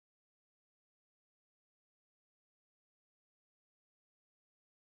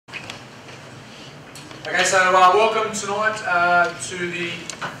Okay, so welcome tonight to the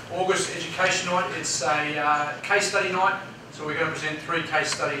August Education Night. It's a case study night, so we're going to present 3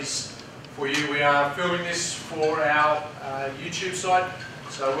 case studies for you. We are filming this for our YouTube site,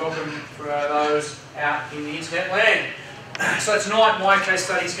 so welcome for those out in the internet land. So tonight my case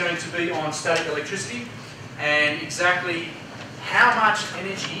study is going to be on static electricity and exactly how much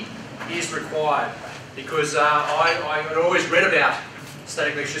energy is required, because I had always read about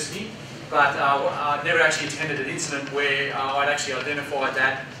static electricity, but I never actually attended an incident where I'd actually identified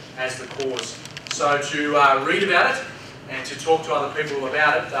that as the cause. So to read about it and to talk to other people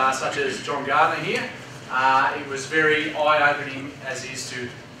about it, such as John Gardner here, it was very eye-opening as is to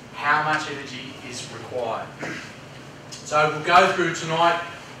how much energy is required. So we'll go through tonight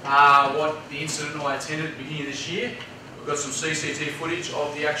what the incident I attended at the beginning of this year. We've got some CCTV footage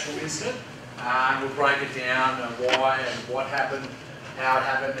of the actual incident, and we'll break it down and why and what happened, how it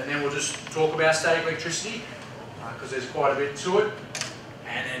happened, and then we'll just talk about static electricity because there's quite a bit to it,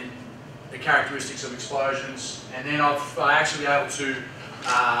 and then the characteristics of explosions, and then I'll actually be able to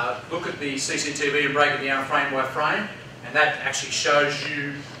look at the CCTV and break it down frame by frame, and that actually shows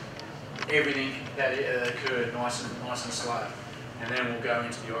you everything that occurred nice and slow, and then we'll go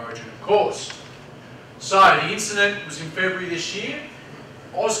into the origin of cause. So the incident was in February this year,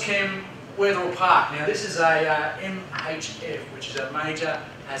 Ozchem Weatherall Park. Now this is a MHF, which is a major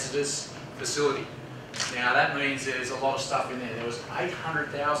hazardous facility. Now that means there's a lot of stuff in there. There was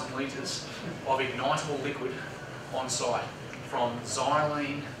 800,000 litres of ignitable liquid on site, from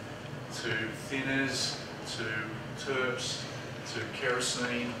xylene to thinners to terps to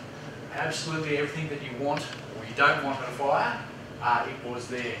kerosene. Absolutely everything that you want or you don't want at a fire, it was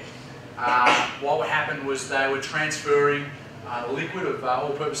there. What happened was they were transferring the liquid of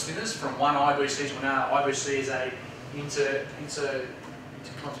all-purpose thinners from one IBC to another. IBC is a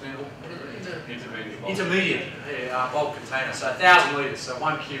intermediate bulk container, so 1,000 litres, so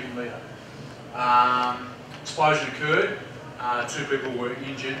 1 cubic metre. Explosion occurred, 2 people were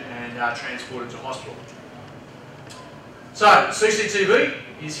injured and transported to hospital. So CCTV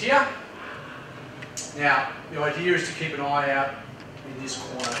is here. Now the idea is to keep an eye out in this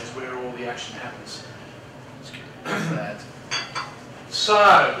corner, is where all the action happens. Let's get rid of that.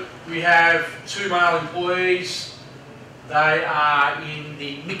 So we have 2 male employees. They are in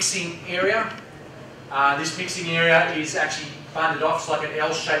the mixing area. This mixing area is actually bunded off. It's like an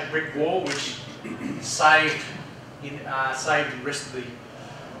L-shaped brick wall, which saved the rest of the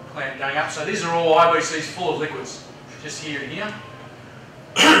plant going up. So these are all IBCs full of liquids, just here and here.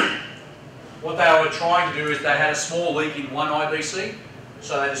 What they were trying to do is they had a small leak in one IBC,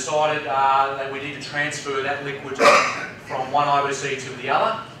 so they decided that we need to transfer that liquid from one IBC to the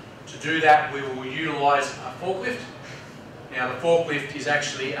other. To do that, we will utilise a forklift. Now the forklift is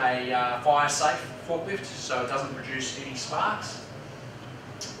actually a fire-safe forklift, so it doesn't produce any sparks.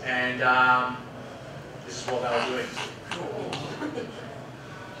 And this is what they were doing.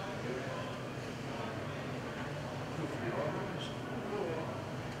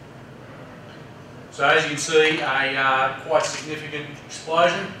 So as you can see, a quite significant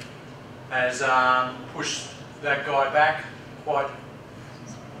explosion has pushed that guy back quite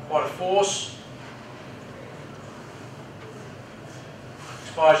a force.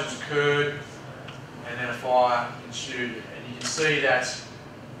 Explosions occurred and then a fire ensued, and you can see that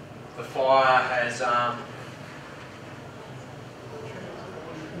the fire has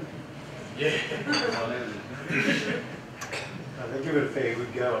they give it a fair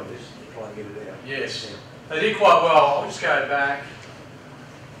good go on this. Try and get it out. Yes, they did quite well. I'll just go back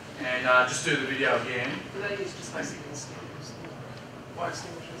and just do the video again. Do they use just basic fire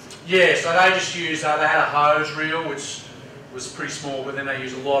extinguishers? Yeah, so they just used, they had a hose reel which was pretty small, but then they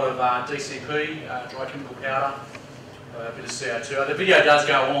used a lot of DCP, dry chemical powder, a bit of CO2. The video does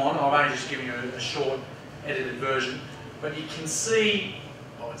go on. I'm only just giving you a short edited version, but you can see,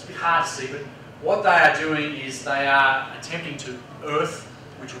 it's a bit hard to see, but what they are doing is they are attempting to earth,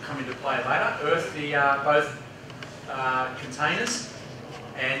 which will come into play later, earth the both containers,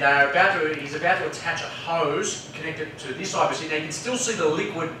 and he's about to attach a hose connected to this IBC. Now you can still see the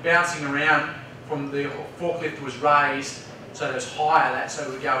liquid bouncing around from the forklift was raised, so there's higher that, so it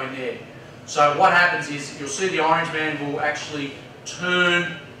would go in there. So what happens is you'll see the orange man will actually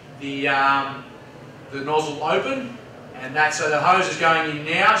turn the nozzle open, and that, so the hose is going in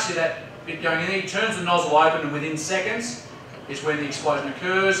now. See that bit going in there? He turns the nozzle open, and within seconds is when the explosion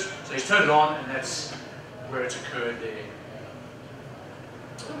occurs. So he's turned it on, and that's where it's occurred there.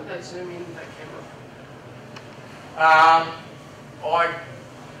 How would they zoom in that camera?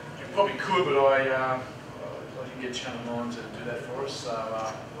 You probably could, but I didn't get Channel 9 to do that for us, so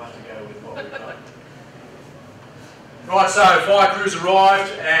we'll have to go with what we've done. Right, so fire crews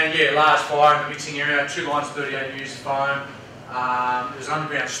arrived, and yeah, large fire in the mixing area, 2 lines of 38 used foam. There's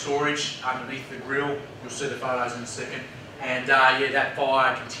underground storage underneath the grill. You'll see the photos in a second. And yeah, that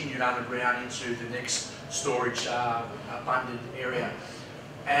fire continued underground into the next storage abundant area.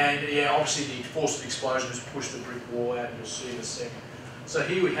 And yeah, obviously the force of the explosion has pushed the brick wall out, and you'll see in a second. So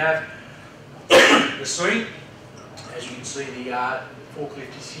here we have the scene. As you can see, the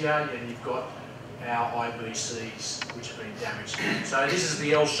forklift is here, and you've got our IBCs which have been damaged. So this is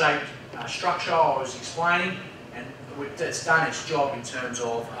the L-shaped structure I was explaining, and it's done its job in terms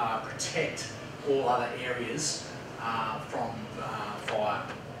of protect all other areas from fire.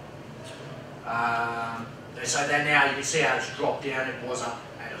 So that now you can see how it's dropped down. It was up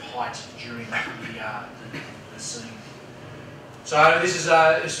at a height during the scene. So this is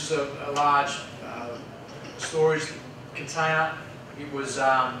a large storage container. It was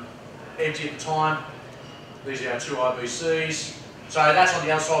empty at the time. These are our 2 IBCs. So that's on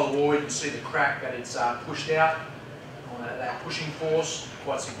the other side of the wall. You can see the crack that it's pushed out on that pushing force,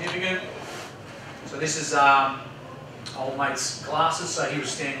 quite significant. So this is old mate's glasses. So he was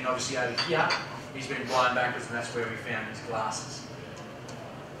standing obviously over here. He's been blown backwards, and that's where we found his glasses.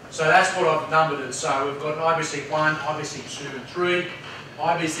 So that's what I've numbered it. So we've got IBC 1, IBC 2 and 3.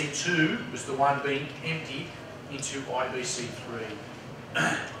 IBC 2 was the one being emptied into IBC 3.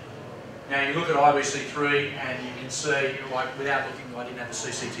 Now you look at IBC 3 and you can see, like without looking, I didn't have the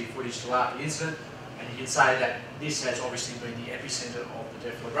CCTV footage till after the incident, and you can say that this has obviously been the epicentre of the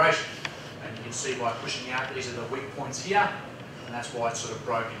deflagration. And you can see by pushing out, these are the weak points here, and that's why it's sort of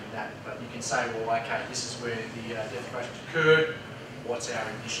broken in that. But you can say, well, okay, this is where the deflagration occurred. What's our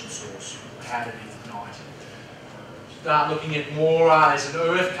ignition source? How did it ignite? Start looking at more, there's an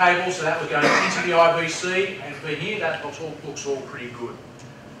earth cable, so that was going into the IBC, and for here, that looks all pretty good.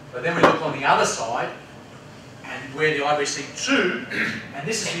 But then we look on the other side, and where the IBC 2, and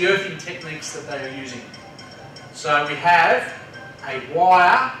this is the earthing techniques that they are using. So we have a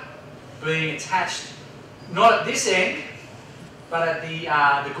wire being attached, not at this end, but at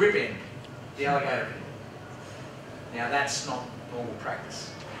the grip end, the alligator end. Now that's not normal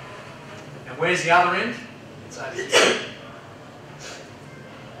practice. And where's the other end? It's over here.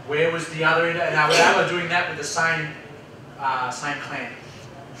 Where was the other end? Now they were doing that with the same clamp.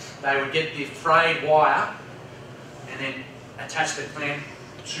 They would get the frayed wire and then attach the clamp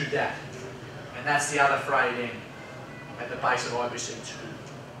to that. And that's the other frayed end at the base of IBC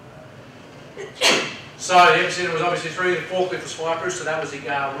 2. So the epicenter was obviously 3, the forklift was fireproof, so that was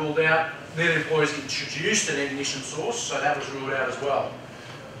ruled out. Then the employees introduced an ignition source, so that was ruled out as well.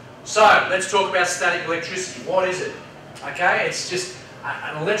 So let's talk about static electricity. What is it? Okay, it's just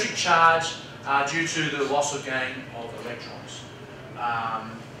an electric charge due to the loss or gain of electrons.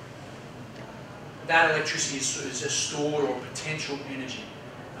 That electricity is a stored or potential energy.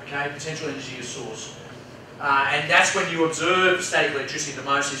 Okay, potential energy is source. And that's when you observe static electricity the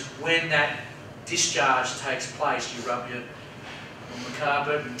most, is when that discharge takes place. You rub your on the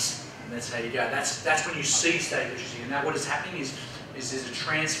carpet and that's how you go. That's when you see static electricity. And now what is happening is there's a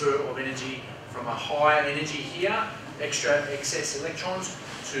transfer of energy from a higher energy here, excess electrons,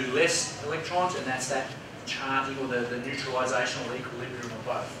 to less electrons, and that's that charging or the neutralisation or the equilibrium of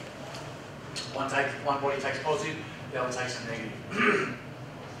both. One body takes positive, the other takes a negative.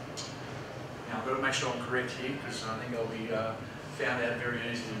 Now I've got to make sure I'm correct here, because I think I'll be found out very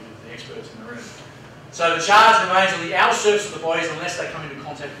easily with the experts in the room. So the charge remains on the outer surface of the bodies unless they come into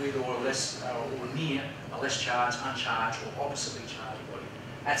contact with or near a less charged, uncharged or oppositely charged body.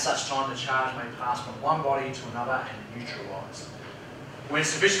 At such time the charge may pass from one body to another and neutralise. When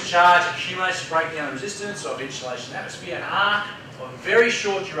sufficient charge accumulates to break down the resistance of insulation atmosphere, an arc of very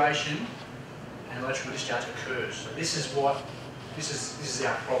short duration and electrical discharge occurs. So this is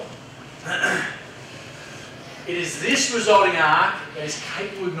our problem. It is this resulting arc that is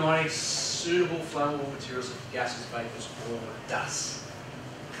capable of igniting suitable flammable materials, gases, vapours, or dust.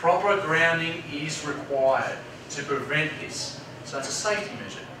 Proper grounding is required to prevent this. So it's a safety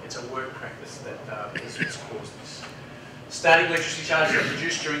measure. It's a work practice that has caused this. Static electricity charges are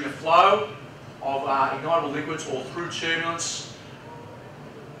produced during the flow of ignitable liquids or through turbulence.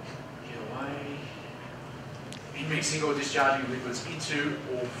 Get away. In mixing or discharging liquids into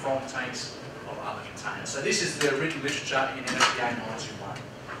or from tanks of other containers. So this is the written literature in NFPA 921.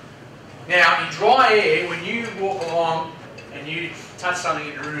 Now, in dry air, when you walk along and you touch something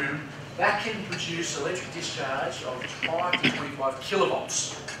in the room, that can produce electric discharge of 5 to 25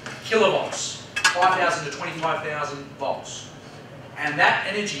 kilovolts. Kilowatts. 5,000 to 25,000 volts. And that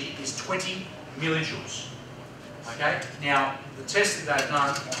energy is 20 millijoules. Okay? Now, the test that they've done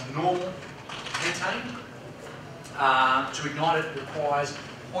on normal methane to ignite it requires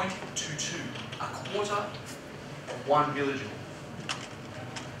 0.22, a quarter of 1 millijoule.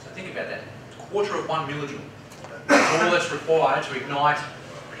 So think about that, a quarter of 1 millijoule. That's all that's required to ignite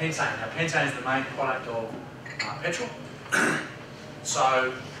pentane. Now pentane is the main product of petrol.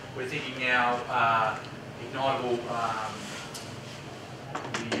 So we're thinking now ignitable,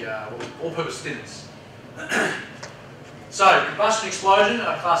 all-purpose thinners. So combustion explosion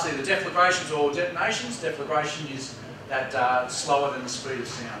are class either deflagrations or detonations. Deflagration is that slower than the speed of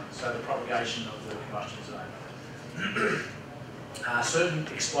sound, so the propagation of the combustion zone. Certain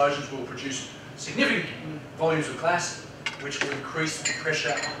explosions will produce significant volumes of gas, which will increase the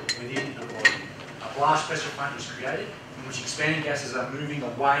pressure within the body. A blast pressure front is created, in which expanding gases are moving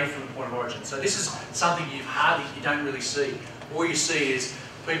away from the point of origin. So this is something you don't really see. All you see is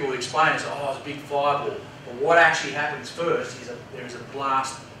people explain it, oh, it's a big fireball. But what actually happens first is there is a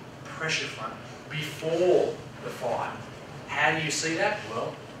blast pressure front before the fire. How do you see that?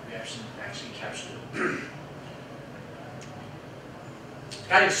 Well, we actually captured it.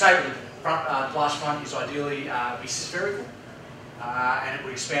 Okay, the shape of the front, blast front is ideally be spherical, and it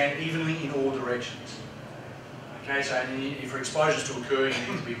would expand evenly in all directions. Okay, so for explosions to occur, you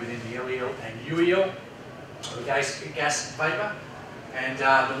need to be within the LEL and UEL, the gas vapor, and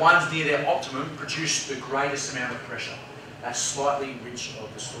the ones near their optimum produce the greatest amount of pressure. That's slightly rich of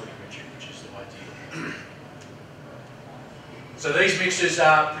the Stoichiometric region, which is the ideal. So these mixtures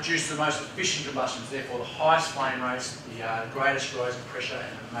produce the most efficient combustions, therefore the highest flame rates, the greatest rise in pressure,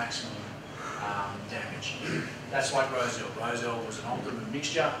 and the maximum damage. That's like Roselle. Roselle was an optimum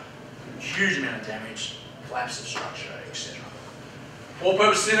mixture, huge amount of damage, collapse of structure, etc.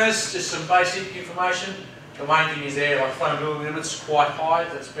 All-purpose thinners, just some basic information. The main thing is there, like flammability limits, quite high,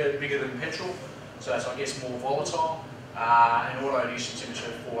 that's bigger than petrol, so that's, I guess, more volatile. And auto ignition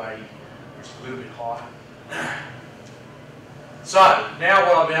temperature 480, which is a little bit higher. So, now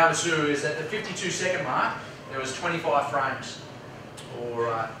what I've been able to do is at the 52-second mark, there was 25 frames.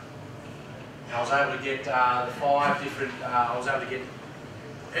 I was able to get the 5 different, I was able to get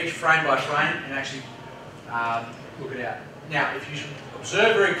each frame by frame and actually look it out. Now, if you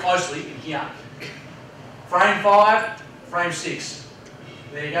observe very closely in here, frame 5, frame 6.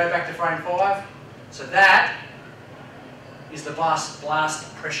 There you go, back to frame 5. So that is the blast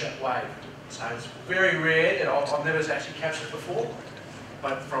pressure wave. So it's very rare that I've never actually captured it before.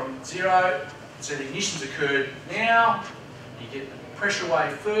 But from 0, so the ignition's occurred now, you get the pressure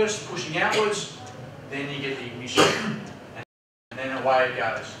wave first, pushing outwards, then you get the ignition, and then away it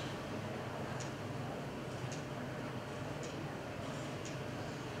goes.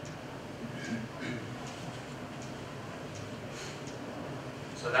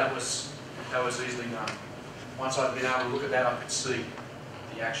 So that was easily done. Once I'd been able to look at that, I could see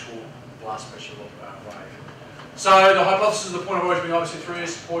the actual blast pressure wave. So the hypothesis of the point of origin being obviously 3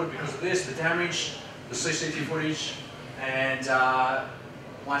 is supported because of this, the damage, the CCT footage, and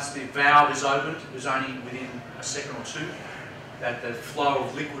once the valve is opened, it was only within a second or two that the flow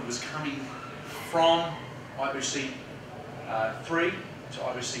of liquid was coming from IBC 3 to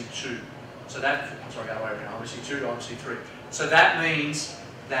IBC 2. So that, sorry, go away around, IBC 2 to IBC 3. So that means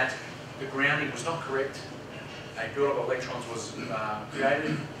that the grounding was not correct, a build-up of electrons was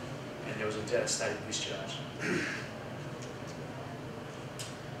created, and there was a devastating discharge.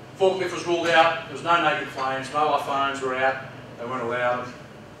 Forklift was ruled out, there was no naked flames, mobile phones were out, they weren't allowed.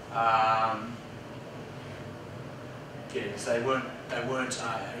 Yes, they weren't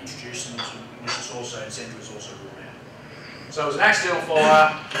introduced into ignition source, so incentive was also ruled out. So it was an accidental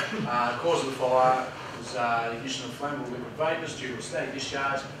fire. The cause of the fire was ignition of flammable liquid vapours due to a static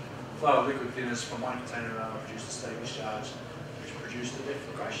discharge. Flow of liquid thinners from one container produced a static discharge, which produced a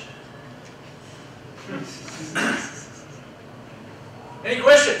deflagration. Any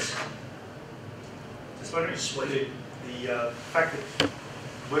questions? Just wondering. Sweet. The fact that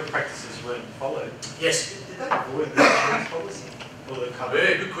work practices weren't followed. Yes. Did they avoid the insurance policy? Or the cover?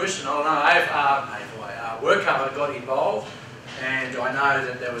 Yeah, good question. I don't know. Work cover got involved, and I know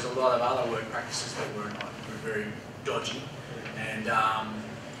that there was a lot of other work practices that were very dodgy, and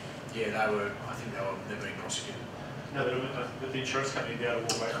yeah, I think they're being prosecuted. No, but the insurance company be able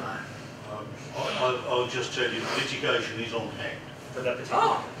to walk away from that. I'll just tell you, litigation is on hand, For that particular.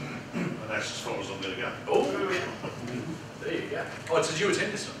 Oh. and that's as far as I'm going to go. Oh, there you go. Oh, so did you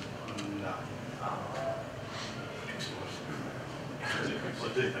attend this one? No. Oh. I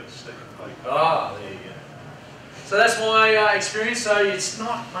do have to step away. Ah, there you go. So that's my experience. So it's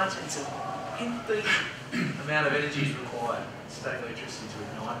not much. It's a empty amount of energy is required. Static electricity to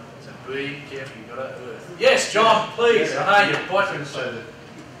ignite. So be careful. You've got to earth. Yes, John, please. I know you're biting. So that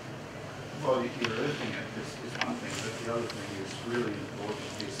while you're earthing it, this is one thing. the other thing is really important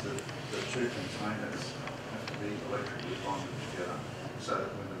is that the two containers have to be electrically bonded together so that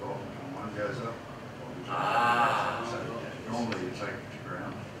when the voltage on one goes up, voltage on the other goes up. So normally you take it to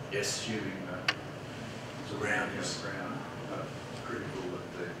ground, Yes. assuming that it's Ground around is- ground, but it's critical that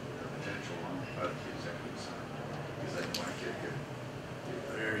the potential on both is exactly the same because they won't get good.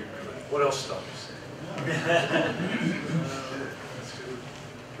 Very good. What else did I miss there? That's good.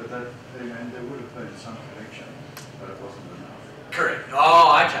 But there would have been some connection, but it wasn't enough. Correct.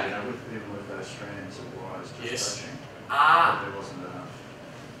 Oh, You okay. know, even with those strands of wires just Yes. touching, Ah. there wasn't enough.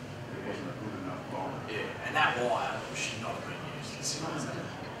 It wasn't a good enough bond. Yeah, and that wire should not have been used. It's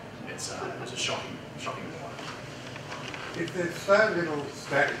a shocking wire. If there's so little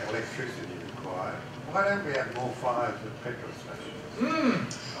static electricity required, why don't we have more fires at petrol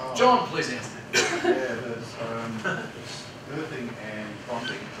stations? Oh, John, please answer that. Yeah, there's earthing and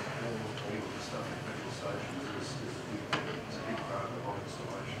bonding all of the stuff in petrol stations is a big part of the whole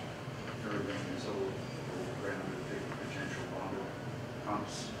installation. Everything is all grounded, big potential bonded,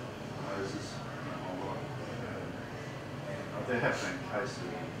 pumps, hoses, and a whole lot. And there have been cases,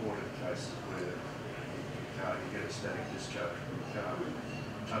 reported cases where you get a static discharge from the car when you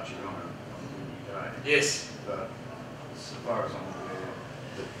touch it on a windy day. Yes. But as far as I'm aware,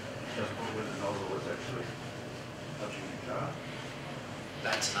 just when the nozzle is actually touching the car.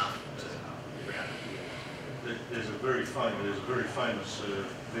 That's enough. There's a very famous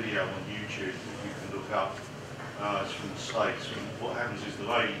video on YouTube that you can look up. It's from the States, and what happens is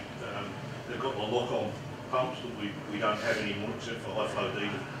they've got the lock-on pumps that we don't have anymore except for high-flow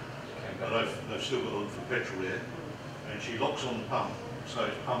diesel. But they've still got them for petrol there, and she locks on the pump, so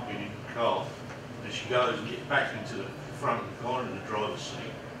it's pumping in the car, and she goes and gets back into the front of the car in the driver's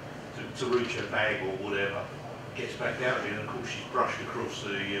seat to reach her bag or whatever. Gets back out again, and of course she's brushed across the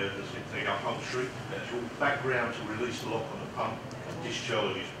thing upholstery. She walks back round to release the lock on the pump and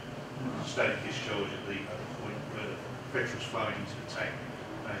discharges, static discharge at the point where the petrol's flowing into the tank.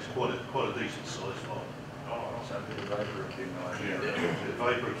 And it's quite a decent sized fire. So a bit of vapour accumulation. Yeah, the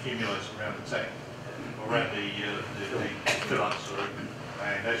vapour accumulates around the tank, around the filler, sorry,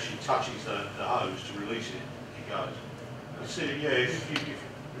 and as she touches the hose to release it, it goes. Consider, yeah, if you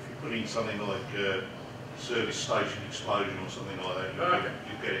put in something like service station explosion or something like that,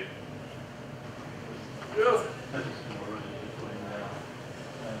 you get it. Beautiful.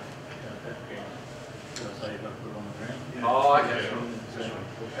 Oh, okay.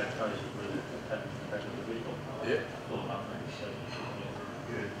 Yeah.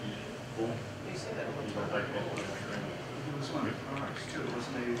 There was one at Forbes too,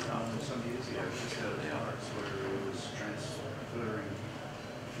 wasn't there, some years ago, just out of the Forbes, where it was transferring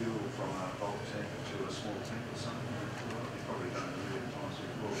fuel from a bulk tank to a small tank or something. You've probably done it a million times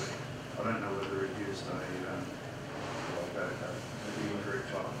before, but I don't know whether it used a very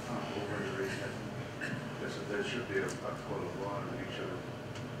type of pump or whether it had, there should be a coil of wire that you should have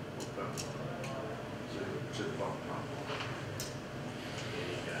hooked up to the bulk pump.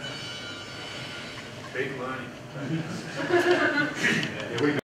 Keep learning. Yeah, we